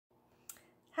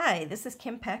Hi, this is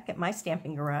Kim Peck at My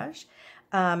Stamping Garage.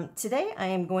 Today I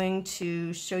am going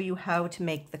to show you how to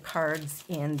make the cards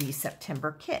in the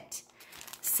September kit.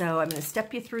 So I'm going to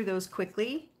step you through those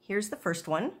quickly. Here's the first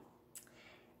one.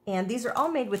 And these are all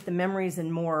made with the Memories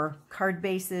and More card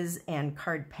bases and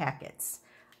card packets.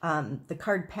 The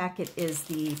card packet is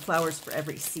the Flowers for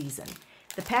Every Season.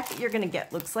 The packet you're going to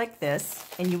get looks like this,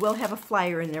 and you will have a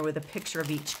flyer in there with a picture of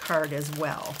each card as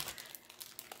well.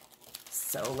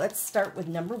 So let's start with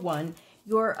number one.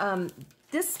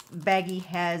 This baggie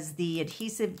has the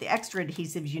adhesive, the extra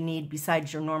adhesives you need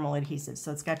besides your normal adhesive.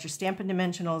 So it's got your Stampin'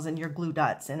 Dimensionals and your glue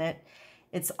dots in it.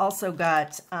 It's also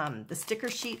got the sticker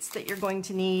sheets that you're going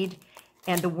to need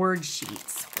and the word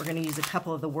sheets. We're going to use a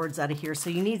couple of the words out of here. So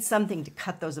you need something to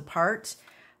cut those apart.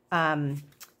 And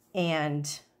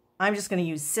I'm just going to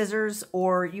use scissors,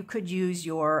 or you could use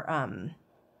your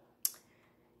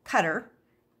cutter.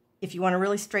 If you want a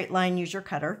really straight line, use your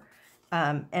cutter.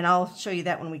 And I'll show you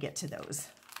that when we get to those.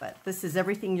 But this is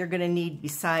everything you're going to need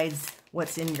besides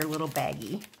what's in your little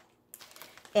baggie.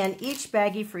 And each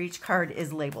baggie for each card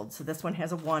is labeled. So this one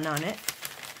has a 1 on it.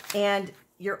 And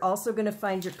you're also going to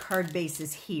find your card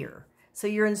bases here. So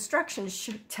your instructions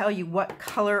should tell you what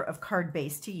color of card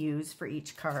base to use for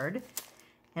each card.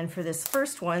 And for this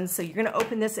first one, so you're going to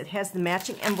open this, it has the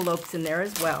matching envelopes in there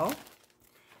as well.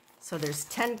 So there's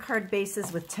 10 card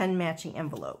bases with 10 matching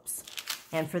envelopes.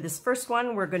 And for this first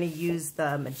one, we're going to use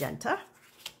the magenta.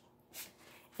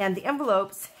 And the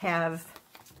envelopes have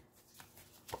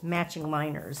matching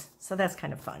liners, so that's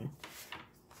kind of fun.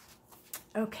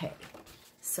 Okay,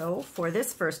 so for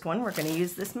this first one, we're going to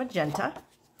use this magenta.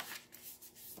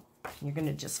 You're going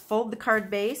to just fold the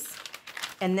card base,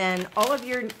 and then all of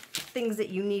your things that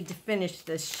you need to finish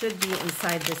this should be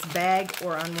inside this bag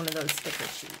or on one of those sticker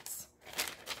sheets.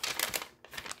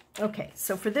 Okay,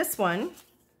 so for this one,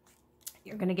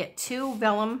 you're going to get 2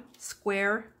 vellum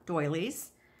square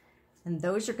doilies, and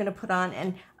those you're going to put on.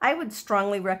 And I would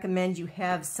strongly recommend you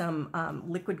have some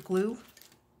liquid glue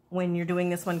when you're doing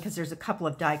this one, because there's a couple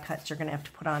of die cuts you're going to have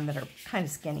to put on that are kind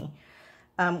of skinny.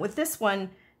 With this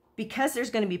one, because there's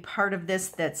going to be part of this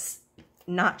that's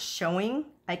not showing,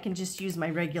 I can just use my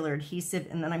regular adhesive,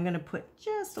 and then I'm going to put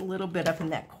just a little bit up in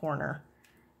that corner.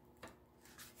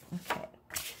 Okay.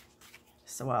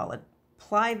 So I'll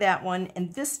apply that one,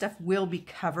 and this stuff will be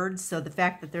covered, so the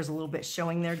fact that there's a little bit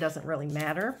showing there doesn't really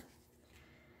matter.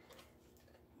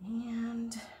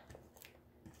 And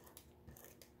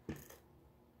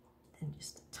then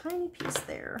just a tiny piece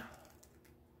there.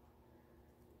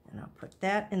 And I'll put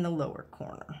that in the lower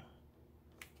corner.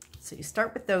 So you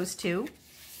start with those 2.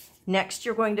 Next,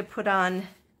 you're going to put on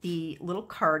the little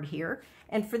card here.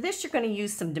 And for this, you're going to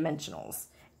use some dimensionals.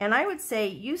 And I would say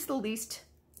use the least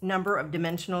number of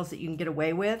dimensionals that you can get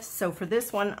away with. So for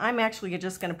this one, I'm actually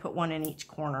just going to put 1 in each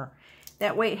corner.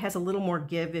 That way it has a little more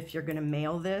give if you're going to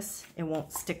mail this. It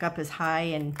won't stick up as high,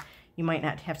 and you might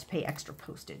not have to pay extra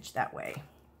postage that way.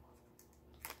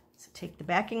 So take the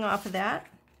backing off of that,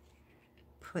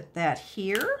 put that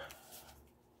here.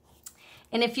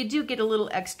 And if you do get a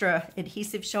little extra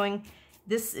adhesive showing,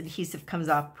 this adhesive comes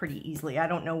off pretty easily. I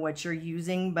don't know what you're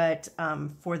using, but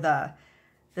for the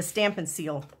Stampin'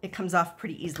 Seal, it comes off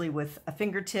pretty easily with a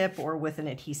fingertip or with an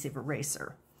adhesive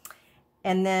eraser.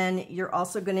 And then you're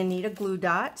also going to need a glue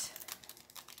dot,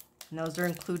 and those are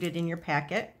included in your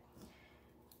packet.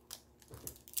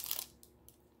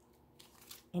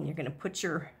 And you're going to put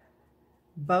your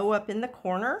bow up in the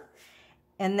corner.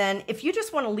 And then if you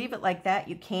just want to leave it like that,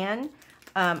 you can.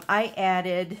 I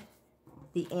added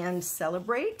the "and"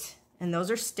 celebrate, and those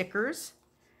are stickers.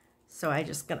 So I'm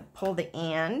just going to pull the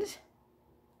 "and"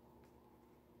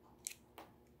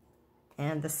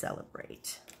 and the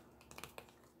celebrate.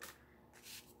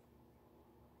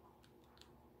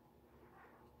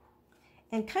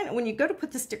 And kind of, when you go to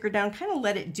put the sticker down, kind of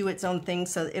let it do its own thing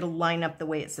so it'll line up the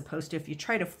way it's supposed to. If you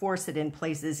try to force it in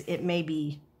places, it may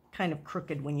be kind of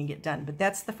crooked when you get done. But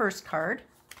that's the first card.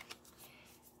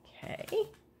 Okay.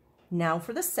 Now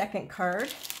for the second card,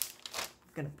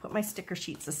 I'm going to put my sticker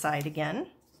sheets aside again.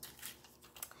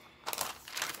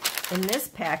 In this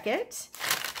packet,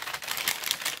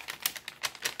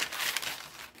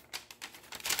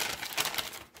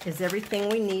 is everything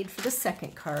we need for the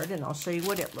second card, and I'll show you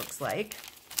what it looks like.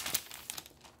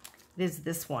 It is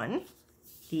this one,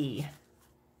 the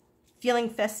Feeling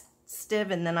Festive,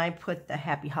 and then I put the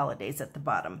Happy Holidays at the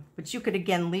bottom. But you could,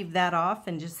 again, leave that off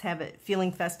and just have it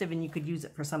Feeling Festive, and you could use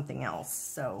it for something else.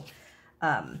 So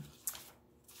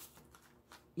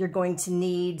you're going to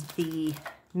need the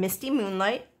Misty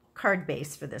Moonlight card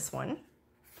base for this one.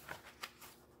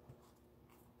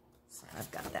 So I've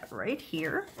got that right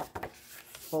here.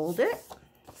 Fold it,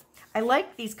 I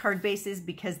like these card bases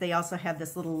because they also have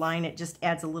this little line. It just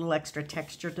adds a little extra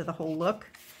texture to the whole look.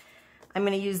 I'm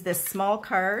going to use this small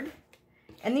card.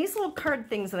 And these little card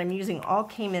things that I'm using all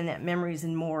came in that Memories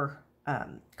and More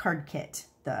card kit,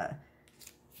 the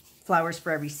Flowers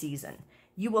for Every Season.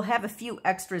 You will have a few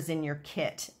extras in your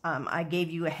kit. I gave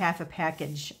you a half a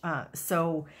package,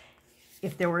 so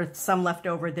if there were some left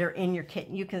over, they're in your kit.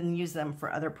 You can use them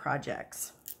for other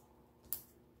projects.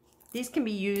 These can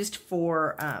be used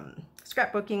for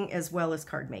scrapbooking as well as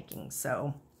card making.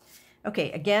 So,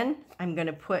 okay, again, I'm going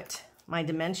to put my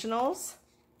dimensionals.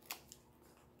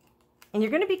 And you're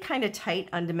going to be kind of tight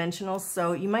on dimensionals,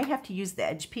 so you might have to use the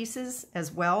edge pieces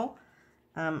as well.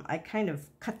 I kind of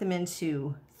cut them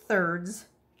into thirds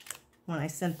when I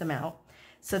sent them out.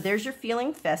 So there's your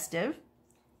Feeling Festive.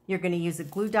 You're going to use a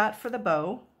glue dot for the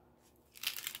bow.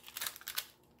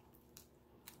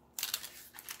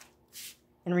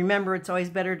 And remember, it's always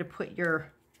better to put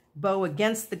your bow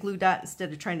against the glue dot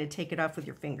instead of trying to take it off with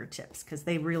your fingertips, because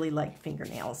they really like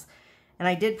fingernails. And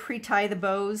I did pre-tie the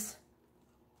bows.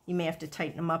 You may have to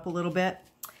tighten them up a little bit.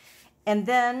 And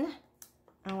then,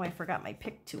 oh, I forgot my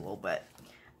pick tool, but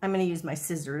I'm going to use my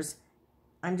scissors.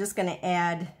 I'm just going to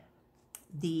add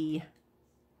the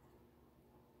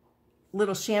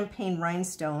little champagne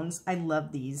rhinestones. I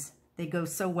love these. They go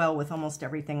so well with almost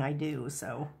everything I do,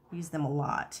 so I use them a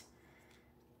lot.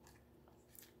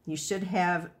 You should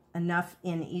have enough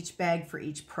in each bag for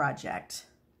each project.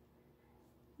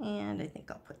 And I think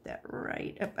I'll put that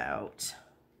right about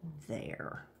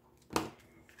there.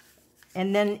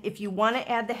 And then if you want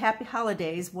to add the Happy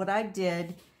Holidays, what I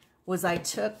did was I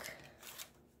took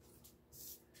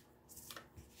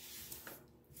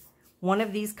one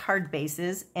of these card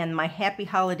bases, and my Happy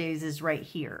Holidays is right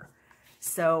here.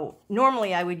 So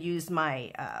normally I would use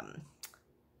my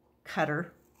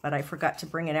cutter, but I forgot to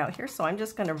bring it out here, so I'm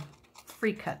just going to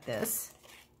free cut this.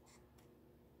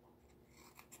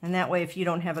 And that way, if you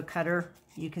don't have a cutter,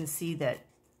 you can see that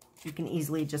you can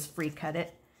easily just free cut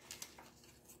it.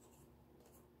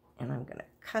 And I'm going to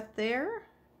cut there.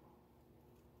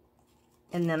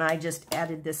 And then I just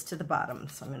added this to the bottom.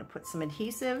 So I'm going to put some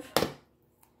adhesive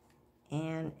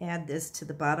and add this to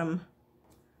the bottom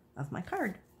of my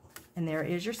card. And there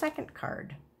is your second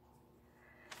card.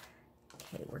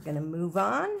 Okay, we're going to move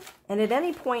on. And at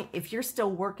any point, if you're still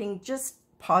working, just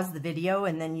pause the video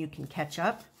and then you can catch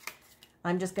up.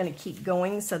 I'm just going to keep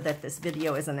going so that this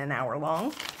video isn't an hour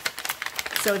long.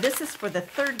 So this is for the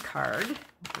third card.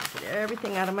 Get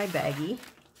everything out of my baggie.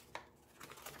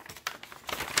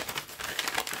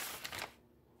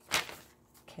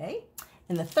 Okay,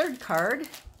 and the third card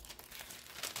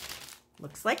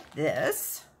looks like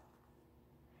this.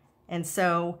 And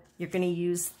so you're going to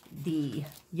use the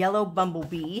yellow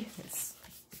bumblebee,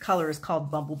 the color is called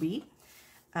Bumblebee,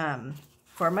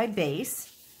 for my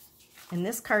base. And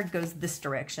this card goes this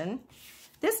direction.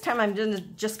 This time I'm going to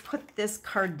just put this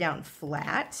card down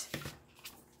flat,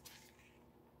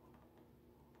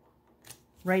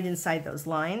 right inside those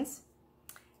lines.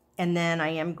 And then I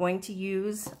am going to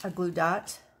use a glue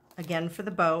dot again for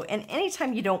the bow. And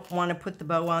anytime you don't want to put the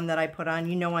bow on that I put on,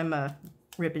 you know I'm a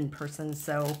ribbon person,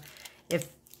 so if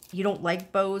you don't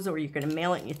like bows or you're going to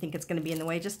mail it and you think it's going to be in the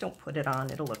way, just don't put it on.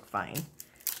 It'll look fine.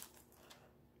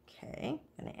 Okay,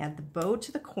 I'm going to add the bow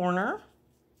to the corner.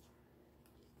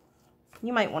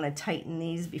 You might want to tighten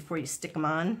these before you stick them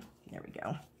on. There we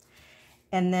go.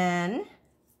 And then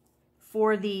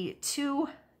for the two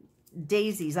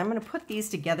daisies, I'm going to put these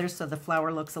together so the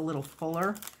flower looks a little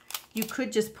fuller. You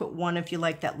could just put one if you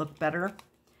like that look better.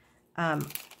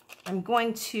 I'm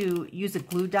going to use a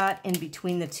glue dot in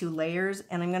between the two layers,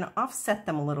 and I'm going to offset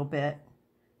them a little bit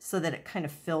so that it kind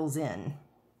of fills in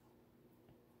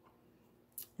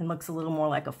and looks a little more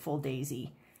like a full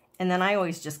daisy. And then I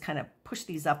always just kind of push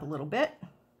these up a little bit.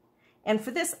 And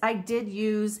for this, I did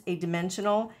use a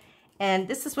dimensional, and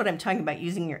this is what I'm talking about,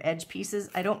 using your edge pieces.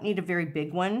 I don't need a very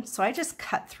big one, so I just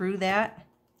cut through that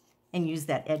and use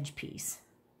that edge piece.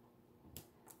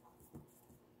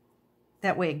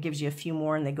 That way it gives you a few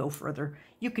more and they go further.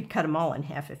 You could cut them all in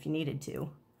half if you needed to.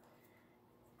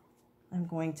 I'm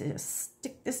going to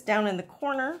stick this down in the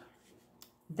corner.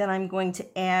 Then I'm going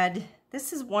to add,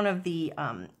 this is one of the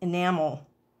enamel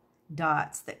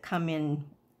dots that come in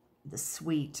the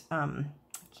suite. I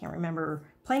can't remember,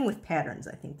 Playing with Patterns,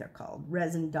 I think they're called,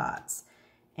 resin dots.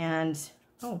 And,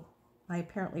 oh, I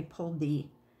apparently pulled the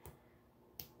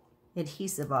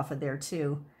adhesive off of there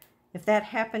too. If that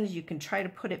happens, you can try to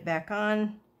put it back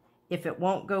on. If it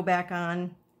won't go back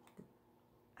on,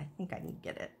 I think I can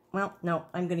get it. Well, no,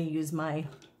 I'm going to use my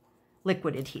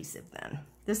liquid adhesive then.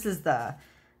 This is the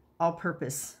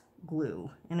all-purpose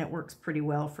glue, and it works pretty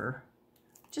well for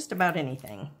just about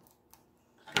anything.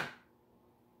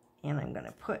 And I'm going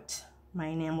to put my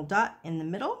enamel dot in the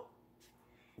middle.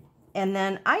 And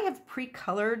then I have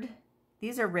pre-colored,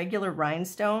 these are regular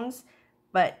rhinestones,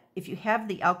 but if you have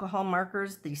the alcohol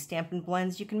markers, the Stampin'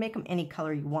 Blends, you can make them any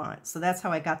color you want. So that's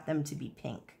how I got them to be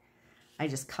pink. I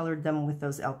just colored them with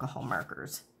those alcohol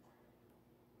markers.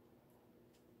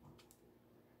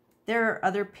 There are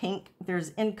other pink, there's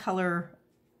in color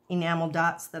enamel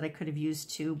dots that I could have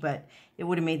used too, but it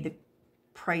would have made the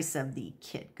price of the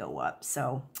kit go up.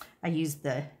 So I used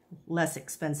the less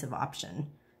expensive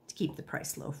option to keep the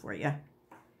price low for you.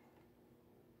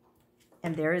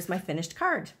 And there is my finished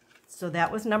card. So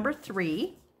that was number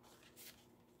 3.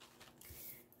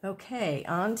 Okay,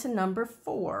 on to number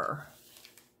 4.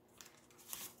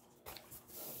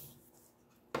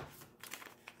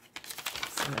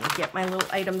 So I'm going to get my little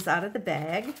items out of the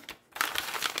bag.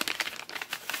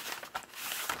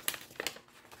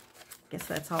 Guess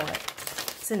that's all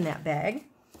that's in that bag.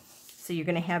 So you're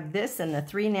going to have this and the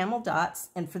 3 enamel dots.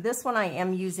 And for this one, I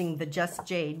am using the Just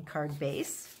Jade card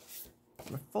base. I'm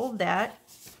going to fold that,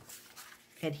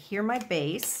 adhere my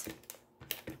base,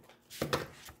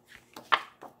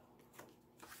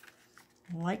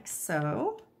 like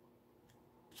so.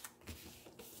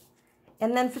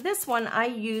 And then for this one, I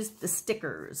used the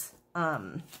stickers.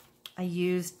 I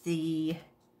used the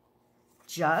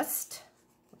Just,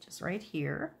 which is right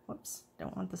here. Whoops,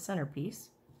 don't want the centerpiece.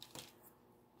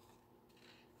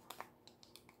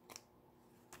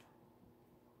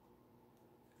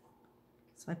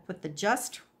 So I put the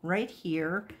Just right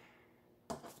here,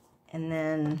 and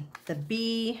then the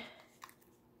B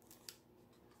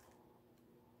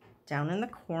down in the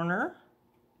corner,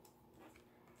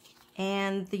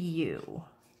 and the U.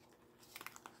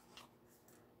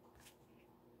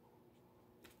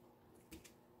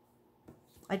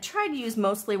 I tried to use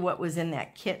mostly what was in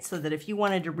that kit so that if you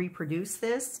wanted to reproduce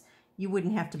this, you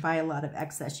wouldn't have to buy a lot of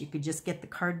excess. You could just get the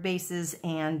card bases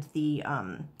and the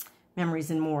Memories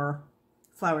and More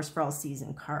Flowers for All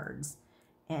Season cards,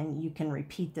 and you can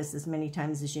repeat this as many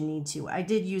times as you need to. I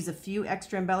did use a few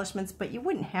extra embellishments, but you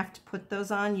wouldn't have to put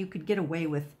those on. You could get away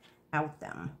without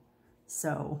them.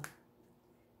 So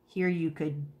here you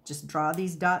could just draw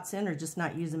these dots in or just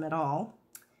not use them at all.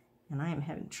 And I am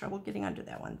having trouble getting under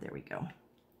that one. There we go.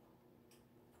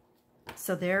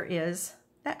 So there is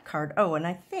that card. Oh, and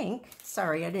I think,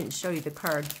 sorry, I didn't show you the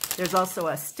card. There's also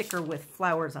a sticker with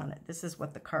flowers on it. This is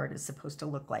what the card is supposed to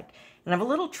look like. And I have a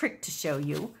little trick to show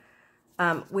you.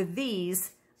 With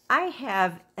these, I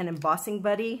have an embossing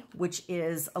buddy, which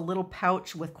is a little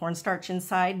pouch with cornstarch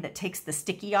inside that takes the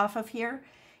sticky off of here.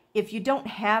 If you don't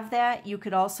have that, you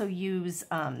could also use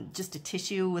just a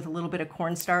tissue with a little bit of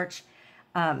cornstarch,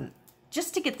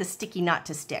 just to get the sticky not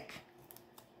to stick.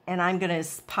 And I'm going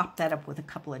to pop that up with a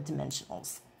couple of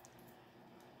dimensionals.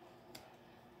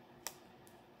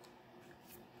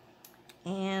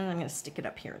 And I'm going to stick it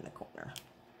up here in the corner.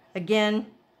 Again,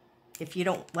 if you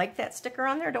don't like that sticker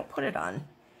on there, don't put it on.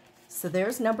 So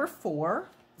there's number 4.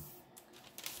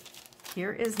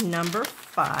 Here is number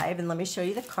 5, and let me show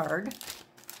you the card.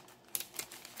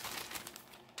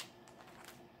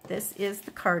 This is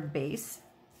the card base,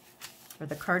 or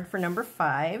the card for number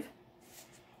 5.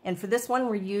 And for this one,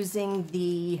 we're using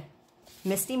the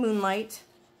Misty Moonlight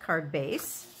card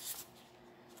base.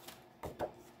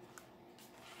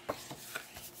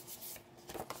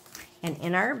 And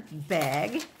in our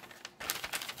bag, it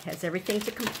has everything to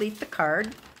complete the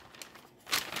card.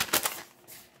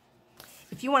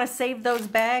 If you want to save those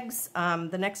bags,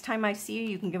 the next time I see you,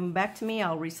 you can give them back to me.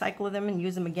 I'll recycle them and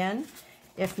use them again.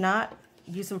 If not,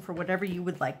 use them for whatever you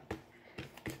would like.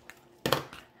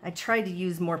 I tried to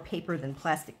use more paper than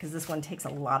plastic because this one takes a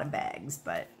lot of bags,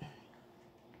 but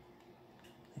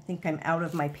I think I'm out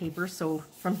of my paper, so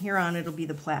from here on it'll be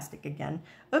the plastic again.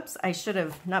 Oops, I should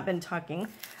have not been talking.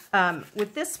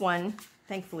 With this one,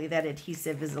 thankfully that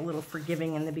adhesive is a little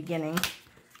forgiving in the beginning.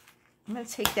 I'm going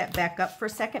to take that back up for a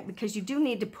second because you do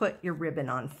need to put your ribbon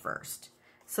on first.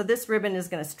 So this ribbon is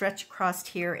going to stretch across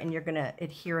here and you're going to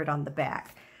adhere it on the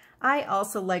back. I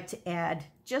also like to add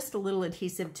just a little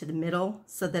adhesive to the middle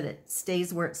so that it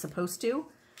stays where it's supposed to.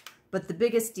 But the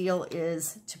biggest deal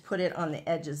is to put it on the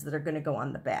edges that are going to go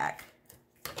on the back.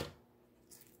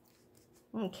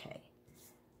 Okay.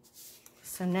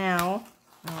 So now,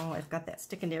 oh, I've got that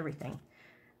sticking to everything.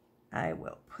 I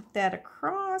will put that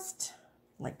across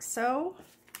like so.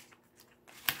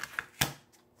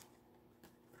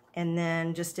 And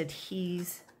then just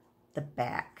adhese the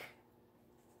back.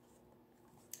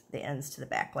 The ends to the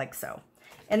back like so.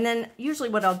 And then usually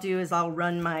what I'll do is I'll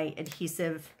run my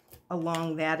adhesive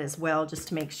along that as well just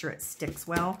to make sure it sticks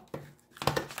well.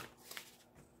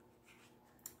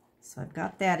 So I've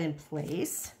got that in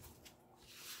place.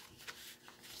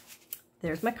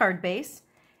 There's my card base.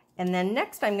 And then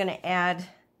next I'm going to add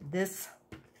this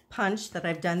punch that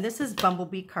I've done. This is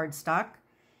Bumblebee cardstock.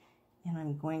 And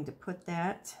I'm going to put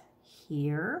that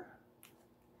here.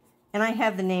 And I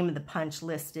have the name of the punch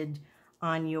listed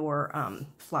on your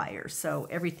flyer. So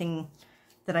everything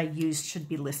that I used should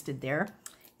be listed there.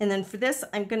 And then for this,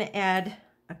 I'm going to add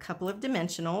a couple of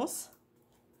dimensionals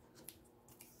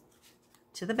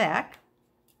to the back.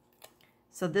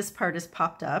 So this part is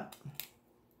popped up.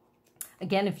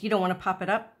 Again, if you don't want to pop it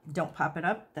up, don't pop it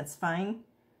up. That's fine.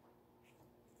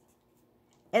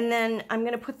 And then I'm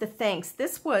going to put the thanks.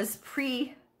 This was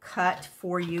pre-cut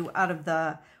for you out of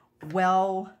the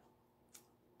well-written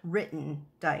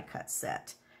die cut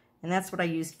set. And that's what I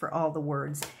used for all the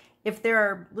words. If there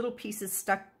are little pieces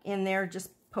stuck in there,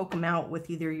 just poke them out with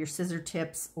either your scissor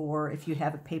tips or if you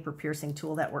have a paper piercing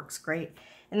tool, that works great.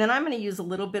 And then I'm going to use a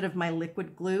little bit of my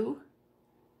liquid glue.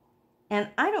 And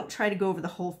I don't try to go over the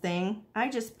whole thing. I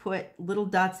just put little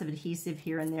dots of adhesive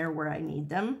here and there where I need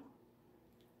them.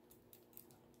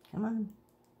 Come on.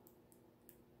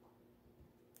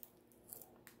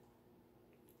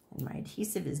 And my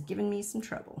adhesive is giving me some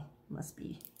trouble. Must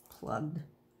be plugged.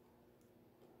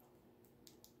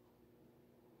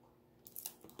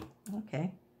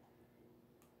 Okay.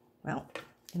 Well,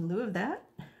 in lieu of that,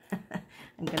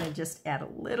 I'm going to just add a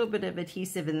little bit of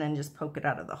adhesive and then just poke it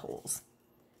out of the holes.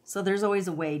 So there's always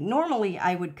a way. Normally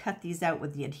I would cut these out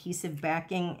with the adhesive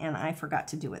backing, and I forgot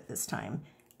to do it this time.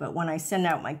 But when I send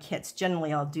out my kits,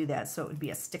 generally I'll do that, so it would be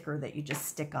a sticker that you just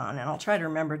stick on. And I'll try to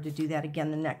remember to do that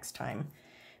again the next time.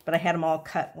 But I had them all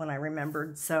cut when I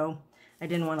remembered, so I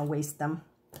didn't want to waste them.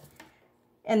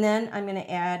 And then I'm going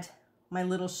to add my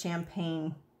little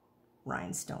champagne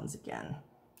rhinestones again.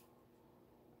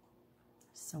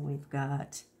 So we've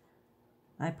got,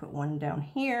 I put one down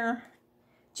here.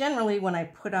 Generally, when I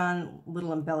put on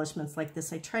little embellishments like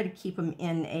this, I try to keep them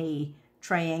in a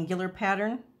triangular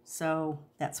pattern. So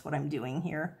that's what I'm doing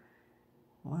here.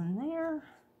 One there.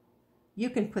 You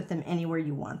can put them anywhere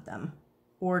you want them,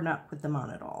 or not put them on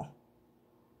at all.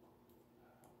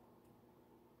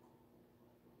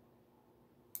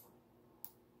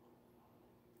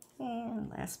 And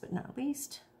last but not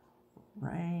least,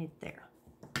 right there.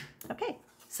 Okay,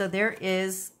 so there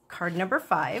is card number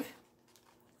 5.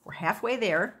 We're halfway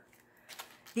there.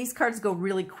 These cards go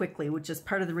really quickly, which is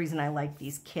part of the reason I like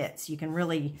these kits. You can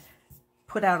really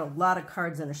put out a lot of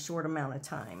cards in a short amount of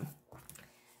time.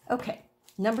 Okay,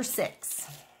 number 6.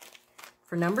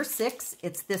 For number 6,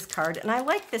 it's this card. And I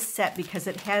like this set because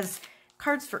it has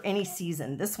cards for any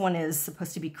season. This one is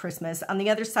supposed to be Christmas. On the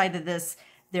other side of this,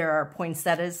 there are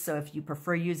poinsettias. So if you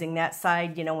prefer using that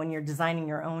side, you know, when you're designing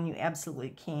your own, you absolutely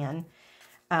can.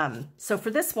 So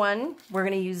for this one, we're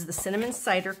going to use the Cinnamon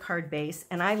Cider card base.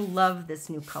 And I love this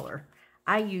new color.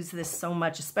 I use this so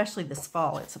much, especially this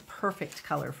fall. It's a perfect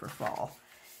color for fall.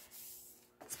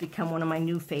 It's become one of my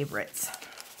new favorites.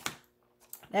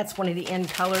 That's one of the end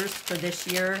colors for this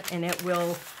year, and it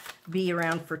will be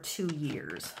around for 2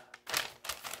 years.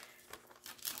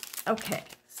 Okay,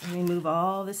 so let me move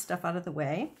all this stuff out of the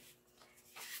way.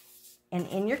 And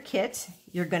in your kit,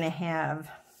 you're going to have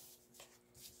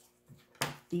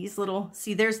these little,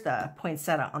 see, there's the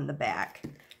poinsettia on the back,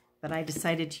 but I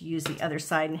decided to use the other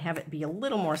side and have it be a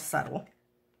little more subtle.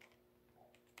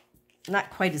 Not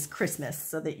quite as Christmas,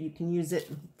 so that you can use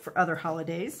it for other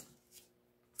holidays.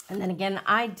 And then again,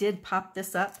 I did pop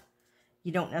this up.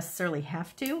 You don't necessarily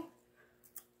have to.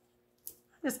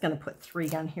 I'm just going to put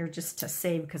 3 on here just to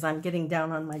save because I'm getting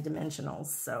down on my dimensionals.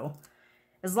 So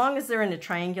as long as they're in a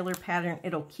triangular pattern,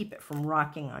 it'll keep it from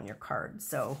rocking on your card.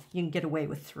 So you can get away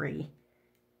with 3.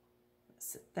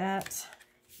 Set that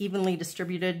evenly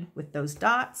distributed with those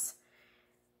dots.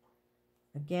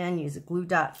 Again, use a glue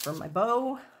dot for my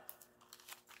bow.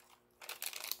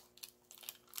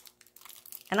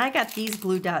 And I got these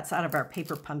glue dots out of our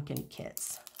paper pumpkin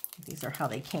kits. These are how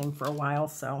they came for a while.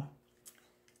 So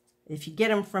if you get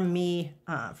them from me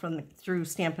through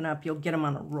Stampin' Up, you'll get them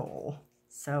on a roll.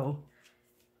 So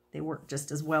they work just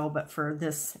as well, but for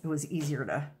this, it was easier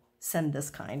to send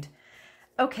this kind.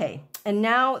 Okay, and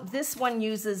now this one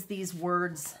uses these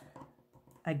words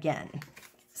again.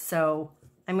 So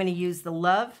I'm going to use the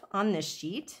love on this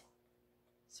sheet.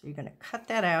 So you're going to cut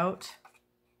that out.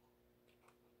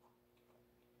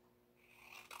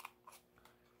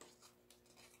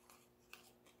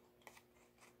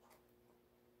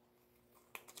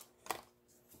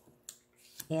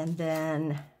 And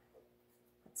then,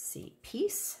 let's see,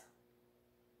 peace.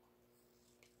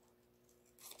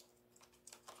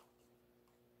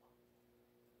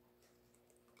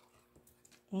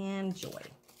 And joy.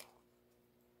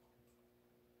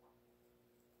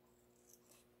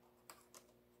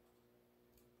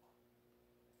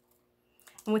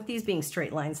 And with these being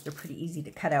straight lines, they're pretty easy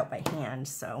to cut out by hand.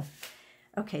 So,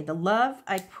 okay, the love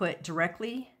I put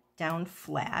directly down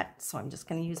flat. So I'm just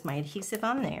going to use my adhesive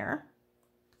on there.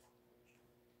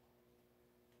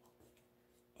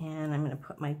 And I'm going to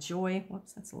put my joy,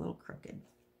 whoops, that's a little crooked.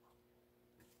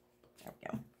 There we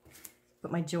go.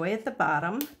 Put my joy at the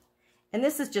bottom. And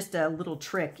this is just a little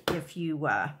trick. If you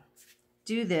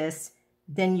do this,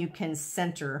 then you can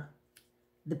center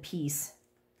the piece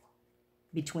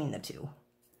between the two.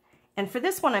 And for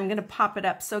this one, I'm going to pop it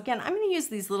up. So again, I'm going to use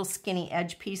these little skinny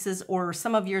edge pieces, or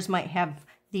some of yours might have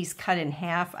these cut in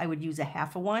half. I would use a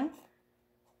half of one.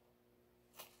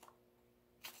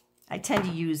 I tend to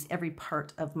use every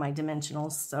part of my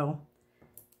dimensionals, so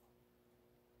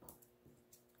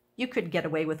you could get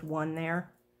away with one there,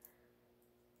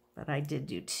 but I did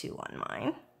do 2 on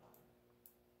mine.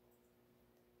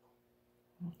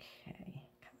 Okay,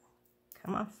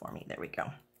 come on for me. There we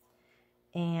go.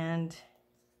 And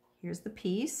here's the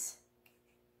piece.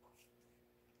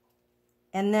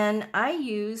 And then I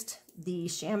used the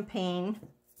champagne.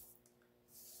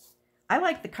 I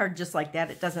like the card just like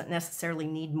that. It doesn't necessarily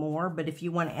need more, but if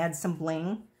you want to add some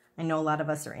bling, I know a lot of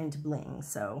us are into bling,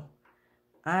 so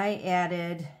I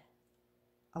added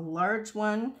a large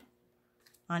one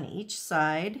on each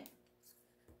side.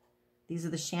 These are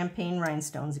the champagne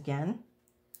rhinestones again.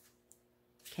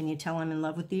 Can you tell I'm in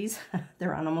love with these?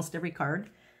 They're on almost every card.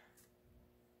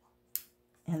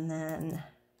 And then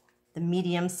the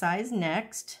medium size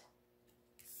next.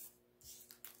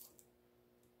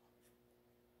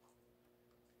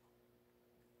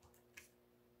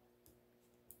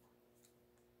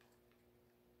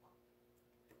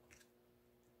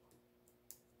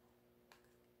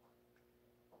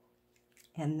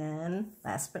 And then,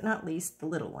 last but not least, the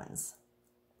little ones.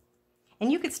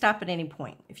 And you could stop at any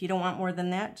point. If you don't want more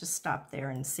than that, just stop there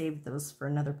and save those for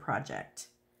another project.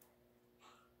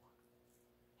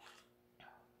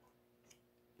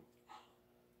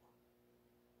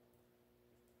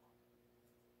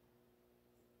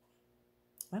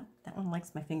 Well, that one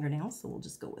likes my fingernails, so we'll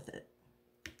just go with it.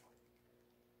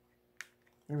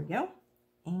 There we go.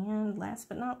 And last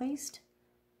but not least,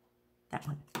 that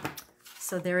one.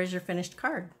 So there is your finished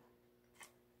card.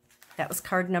 That was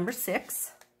card number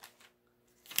 6.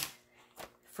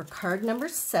 For card number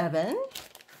 7,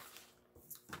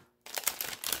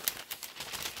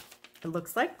 it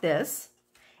looks like this.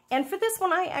 And for this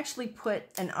one, I actually put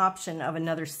an option of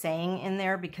another saying in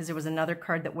there because there was another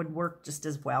card that would work just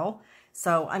as well.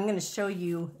 So I'm going to show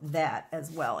you that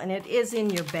as well. And it is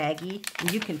in your baggie,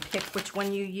 and you can pick which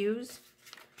one you use.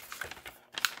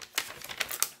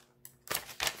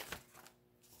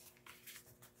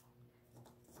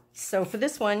 So for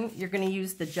this one, you're going to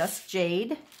use the Just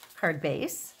Jade card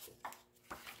base.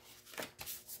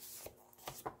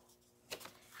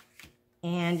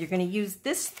 And you're going to use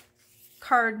this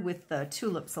card with the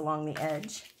tulips along the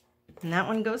edge. And that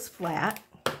one goes flat.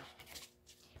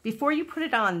 Before you put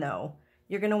it on, though,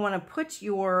 you're going to want to put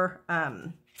your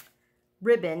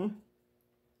ribbon,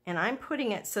 and I'm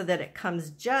putting it so that it comes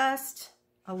just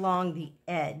along the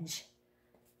edge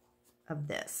of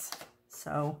this.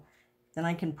 So then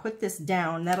I can put this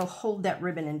down. That'll hold that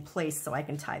ribbon in place so I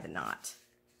can tie the knot.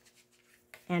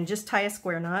 And just tie a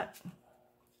square knot.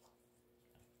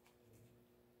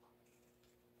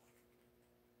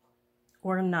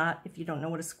 Or a knot. If you don't know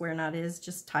what a square knot is,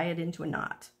 just tie it into a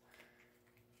knot.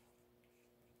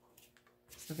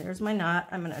 So there's my knot.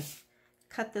 I'm going to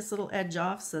cut this little edge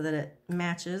off so that it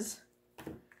matches.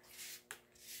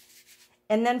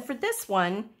 And then for this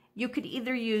one, you could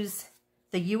either use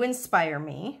the You Inspire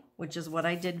Me, which is what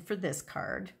I did for this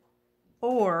card,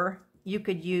 or you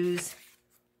could use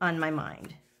On My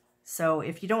Mind. So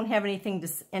if you don't have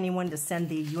anyone to send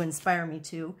the You Inspire Me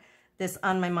to, this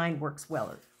On My Mind works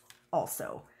well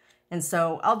also. And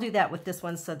so I'll do that with this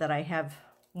one so that I have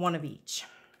one of each.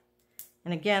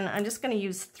 And again, I'm just going to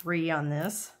use 3 on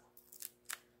this.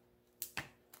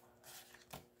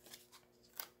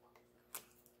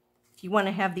 If you want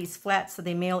to have these flat so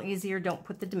they mail easier, don't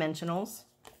put the dimensionals.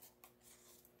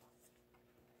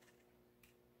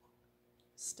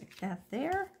 Stick that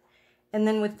there. And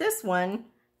then with this one,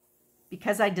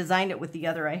 because I designed it with the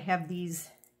other, I have these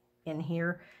in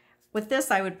here. With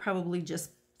this, I would probably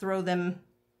just throw them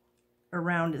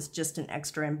around as just an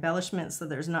extra embellishment so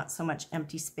there's not so much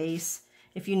empty space.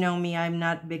 If you know me, I'm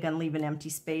not big on leaving empty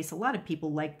space. A lot of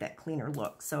people like that cleaner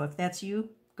look. So if that's you,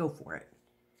 go for it.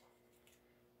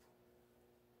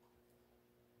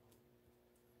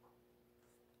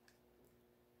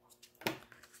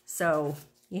 So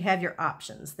you have your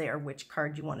options there, which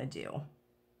card you want to do.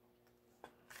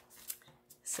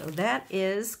 So that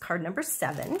is card number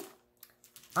 7.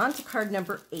 On to card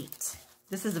number 8.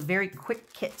 This is a very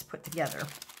quick kit to put together.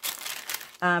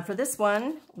 For this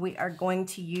one, we are going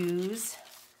to use,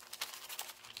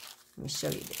 let me show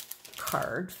you the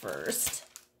card first.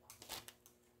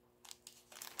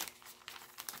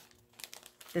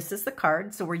 This is the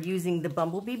card, so we're using the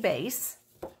Bumblebee base.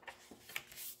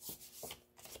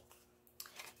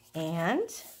 And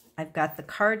I've got the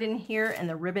card in here and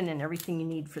the ribbon and everything you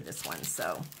need for this one.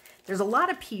 So there's a lot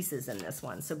of pieces in this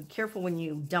one, so be careful when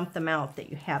you dump them out that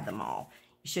you have them all.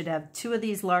 You should have 2 of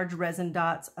these large resin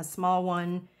dots, a small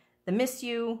one, the Miss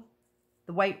You,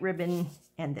 the white ribbon,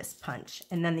 and this punch.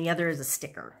 And then the other is a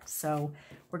sticker. So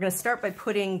we're going to start by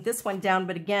putting this one down,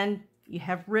 but again, you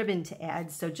have ribbon to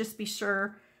add, so just be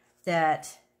sure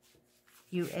that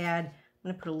you add, I'm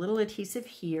going to put a little adhesive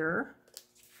here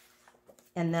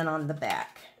and then on the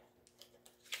back.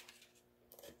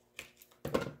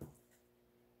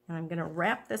 And I'm going to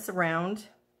wrap this around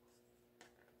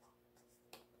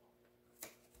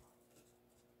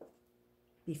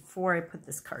before I put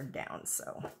this card down.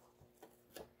 So,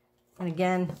 and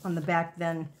again, on the back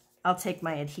then, I'll take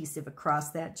my adhesive across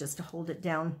that just to hold it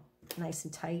down nice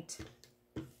and tight.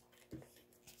 Put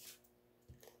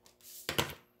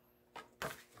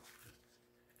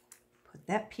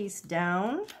that piece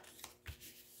down.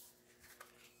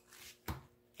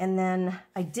 And then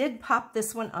I did pop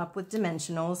this one up with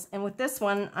dimensionals, and with this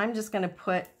one, I'm just going to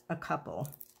put a couple.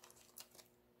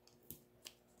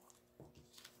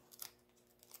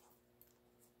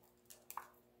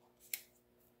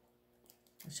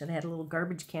 I should have had a little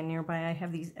garbage can nearby. I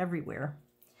have these everywhere.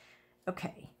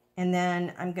 Okay, and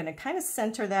then I'm going to kind of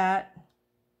center that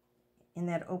in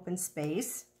that open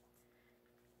space.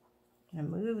 I'm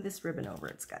going to move this ribbon over.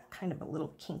 It's got kind of a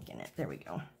little kink in it. There we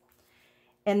go.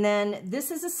 And then this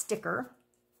is a sticker.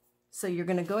 So you're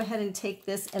going to go ahead and take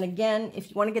this. And again, if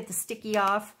you want to get the sticky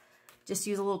off, just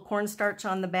use a little cornstarch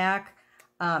on the back.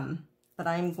 But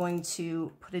I'm going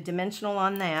to put a dimensional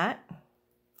on that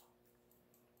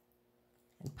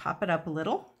and pop it up a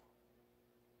little.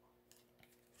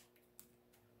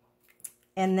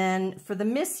 And then for the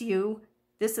Miss You,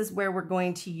 this is where we're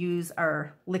going to use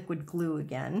our liquid glue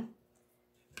again.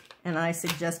 And I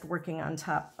suggest working on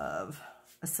top of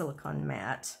a silicone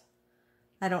mat.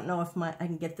 I don't know if I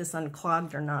can get this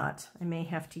unclogged or not. I may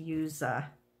have to use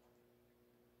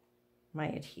my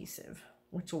adhesive,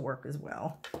 which will work as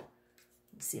well.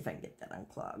 Let's see if I can get that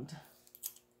unclogged.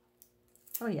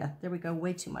 Oh yeah, there we go,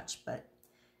 way too much, but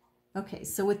okay,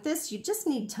 so with this, you just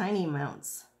need tiny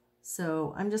amounts.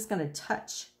 So I'm just gonna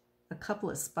touch a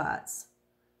couple of spots.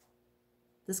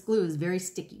 This glue is very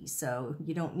sticky, so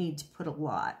you don't need to put a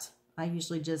lot. I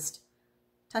usually just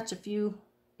touch a few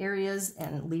areas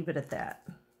and leave it at that.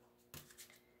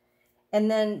 And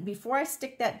then before I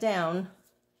stick that down,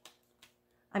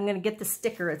 I'm going to get the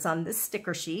sticker. It's on this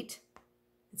sticker sheet.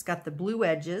 It's got the blue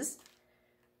edges.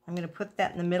 I'm going to put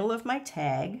that in the middle of my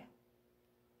tag,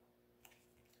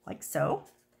 like so.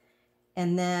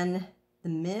 And then the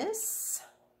Miss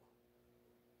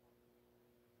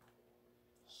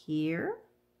here,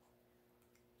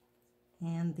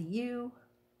 and the U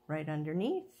right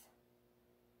underneath.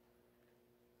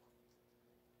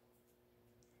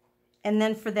 And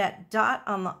then for that dot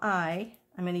on the eye,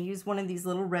 I'm going to use one of these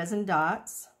little resin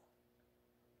dots.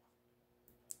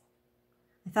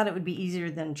 I thought it would be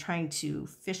easier than trying to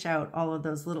fish out all of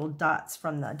those little dots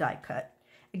from the die cut.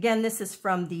 Again, this is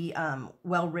from the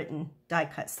well-written die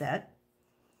cut set.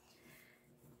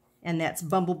 And that's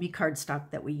Bumblebee cardstock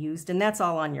that we used, and that's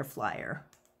all on your flyer.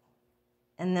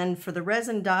 And then for the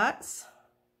resin dots,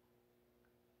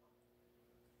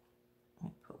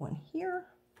 I'll put one here.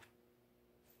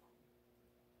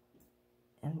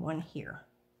 And one here.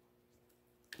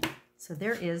 So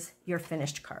there is your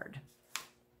finished card.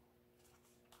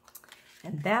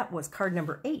 And that was card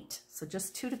number 8, so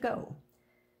just 2 to go.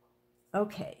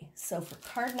 Okay, so for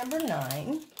card number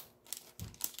 9,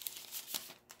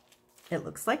 it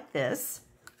looks like this.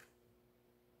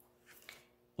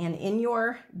 And in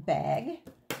your bag,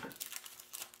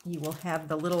 you will have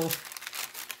the little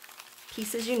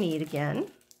pieces you need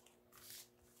again.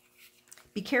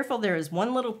 Be careful, there is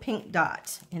one little pink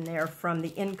dot in there from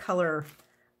the in color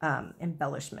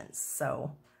embellishments.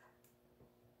 So,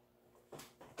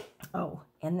 oh,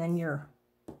 and then your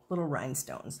little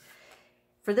rhinestones.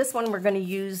 For this one, we're going to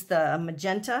use the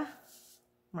magenta,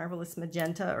 Marvelous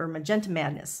Magenta, or Magenta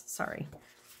Madness, sorry,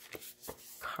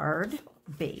 card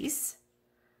base.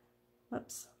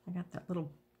 Whoops, I got that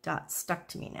little dot stuck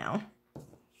to me now.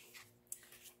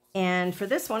 And for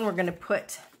this one, we're going to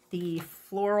put the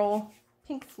floral,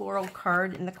 pink floral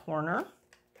card in the corner.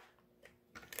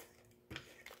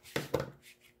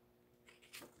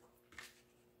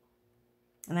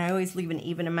 And I always leave an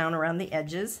even amount around the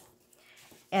edges.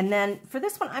 And then for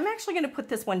this one, I'm actually going to put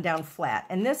this one down flat.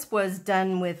 And this was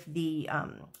done with the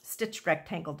stitch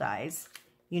rectangle dies.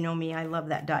 You know me, I love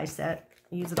that die set.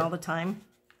 I use it all the time.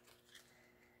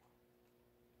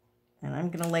 And I'm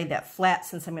going to lay that flat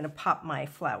since I'm going to pop my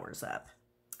flowers up.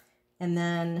 And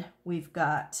then we've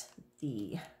got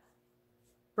the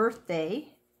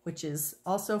birthday, which is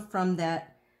also from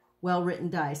that well-written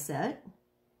die set.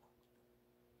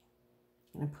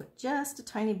 I'm going to put just a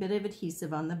tiny bit of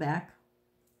adhesive on the back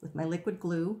with my liquid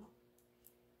glue.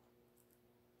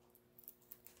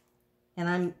 And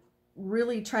I'm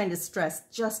really trying to stress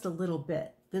just a little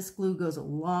bit. This glue goes a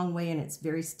long way and it's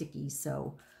very sticky,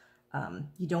 so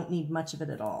you don't need much of it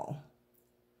at all.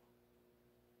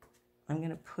 I'm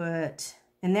going to put,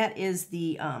 and that is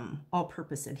the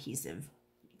all-purpose adhesive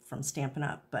from Stampin'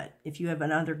 Up, but if you have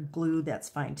another glue, that's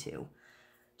fine too.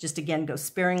 Just again, go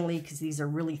sparingly because these are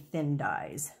really thin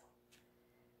dies.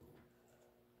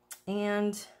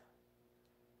 And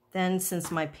then since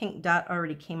my pink dot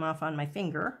already came off on my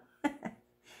finger,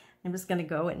 I'm just going to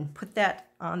go and put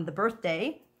that on the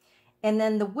birthday. And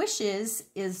then the wishes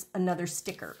is another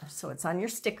sticker. So it's on your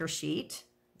sticker sheet.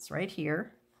 It's right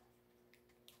here.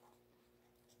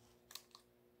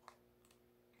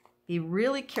 Be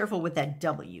really careful with that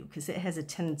W because it has a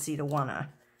tendency to want to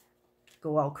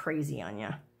go all crazy on you.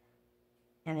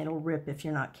 And it'll rip if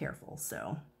you're not careful.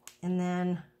 So, and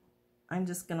then I'm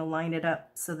just going to line it up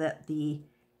so that the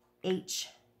H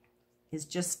is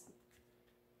just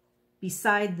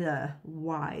beside the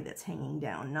Y that's hanging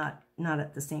down, not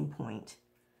at the same point.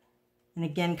 And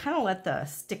again, kind of let the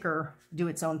sticker do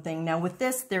its own thing. Now with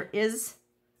this, there is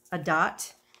a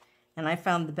dot, and I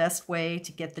found the best way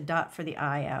to get the dot for the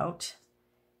eye out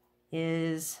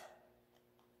is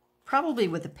probably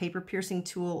with a paper piercing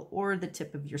tool or the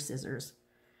tip of your scissors.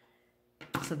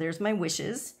 So there's my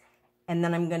wishes. And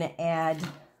then I'm going to add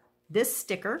this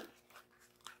sticker.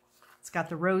 It's got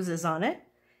the roses on it.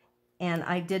 And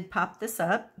I did pop this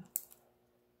up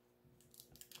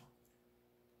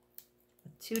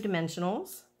with 2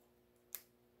 dimensionals.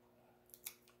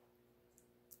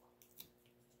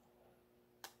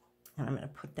 And I'm going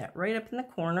to put that right up in the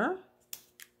corner.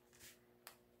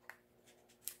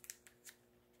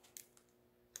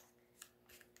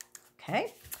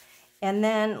 Okay. And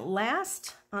then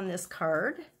last on this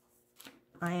card,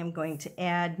 I am going to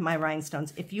add my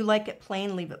rhinestones. If you like it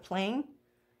plain, leave it plain.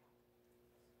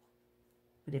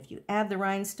 But if you add the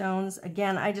rhinestones,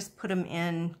 again, I just put them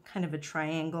in kind of a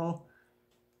triangle.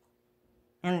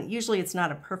 And usually it's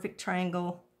not a perfect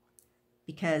triangle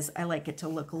because I like it to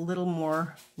look a little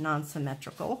more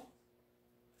non-symmetrical.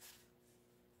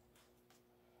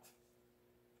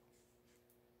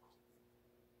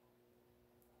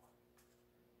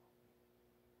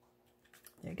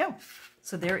 There you go.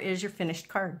 So there is your finished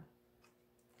card.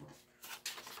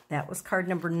 That was card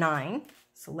number 9.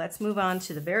 So let's move on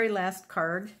to the very last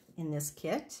card in this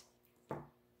kit.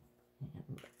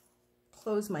 And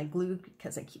close my glue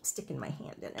because I keep sticking my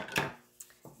hand in it.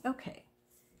 Okay.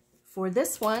 For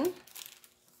this one,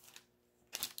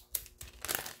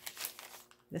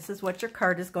 this is what your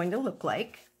card is going to look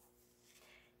like.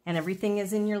 And everything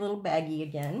is in your little baggie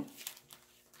again.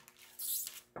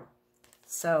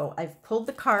 So I've pulled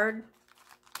the card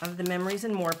of the Memories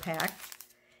and More pack.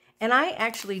 And I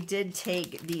actually did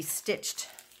take the stitched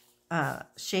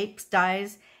shapes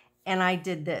dies and I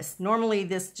did this. Normally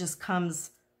this just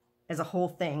comes as a whole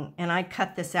thing, and I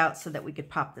cut this out so that we could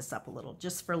pop this up a little,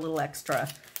 just for a little extra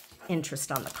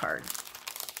interest on the card.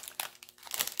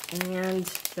 And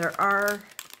there are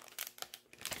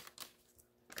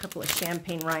a couple of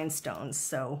champagne rhinestones,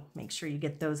 so make sure you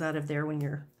get those out of there when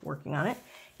you're working on it.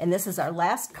 And this is our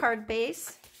last card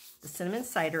base, the cinnamon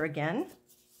cider again.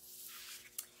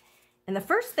 And the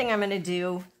first thing I'm going to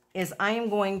do is I am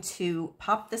going to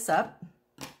pop this up.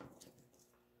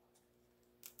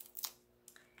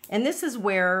 And this is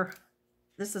why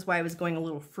I was going a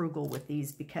little frugal with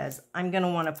these, because I'm going to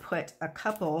want to put a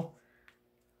couple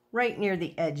right near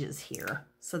the edges here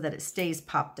so that it stays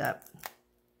popped up.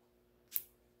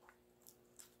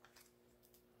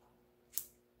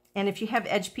 And if you have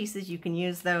edge pieces, you can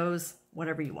use those,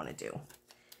 whatever you want to do.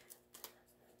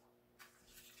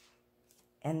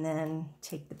 And then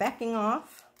take the backing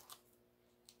off.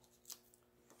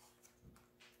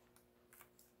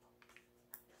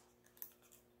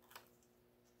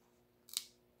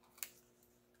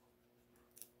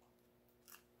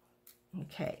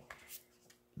 Okay.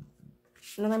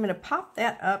 And then I'm going to pop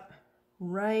that up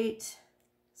right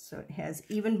so it has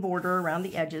even border around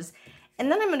the edges.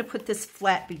 And then I'm going to put this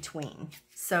flat between.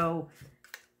 So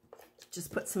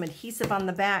just put some adhesive on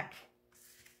the back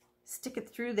stick it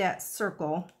through that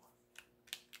circle,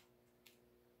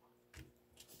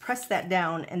 press that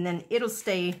down, and then it'll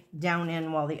stay down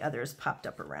in while the others popped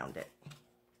up around it.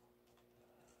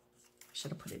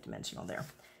 Should have put a dimensional there.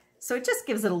 So it just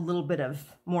gives it a little bit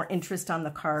of more interest on the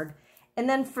card. And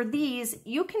then for these,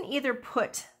 you can either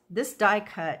put this die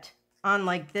cut on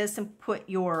like this and put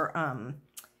your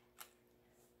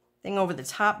thing over the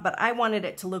top, but I wanted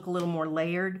it to look a little more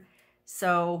layered.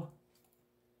 So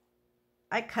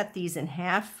I cut these in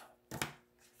half.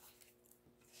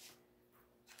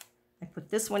 I put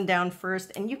this one down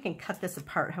first, and you can cut this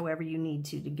apart however you need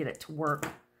to get it to work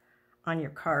on your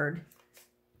card.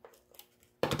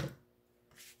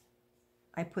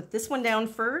 I put this one down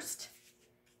first,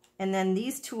 and then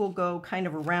these two will go kind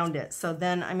of around it. So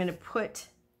then I'm going to put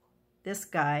this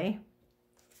guy,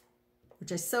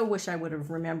 which I so wish I would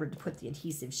have remembered to put the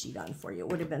adhesive sheet on for you. It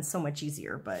would have been so much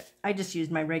easier, but I just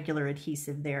used my regular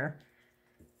adhesive there.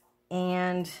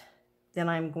 And then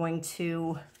I'm going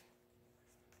to,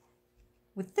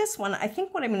 with this one, I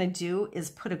think what I'm going to do is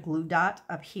put a glue dot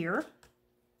up here.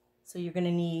 So you're going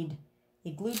to need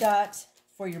a glue dot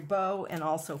for your bow and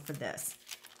also for this.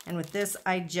 And with this,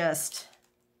 I just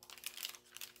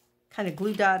kind of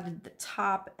glue dotted the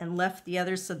top and left the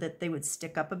others so that they would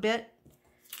stick up a bit.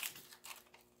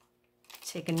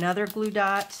 Take another glue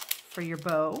dot for your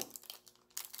bow,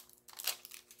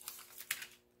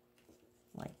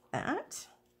 like that.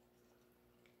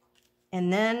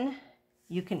 And then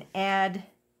you can add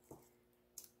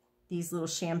these little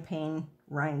champagne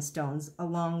rhinestones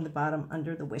along the bottom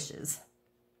under the wishes.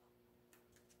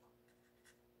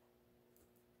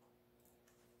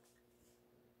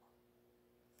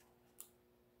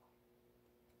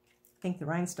 I think the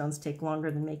rhinestones take longer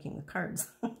than making the cards.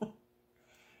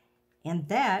 And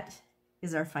that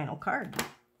is our final card.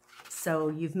 So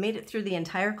you've made it through the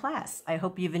entire class. I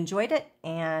hope you've enjoyed it,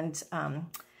 and I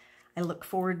look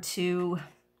forward to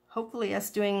hopefully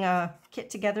us doing a kit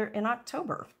together in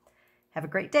October. Have a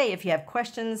great day. If you have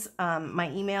questions, my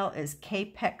email is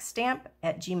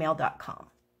kpeckstamp@gmail.com.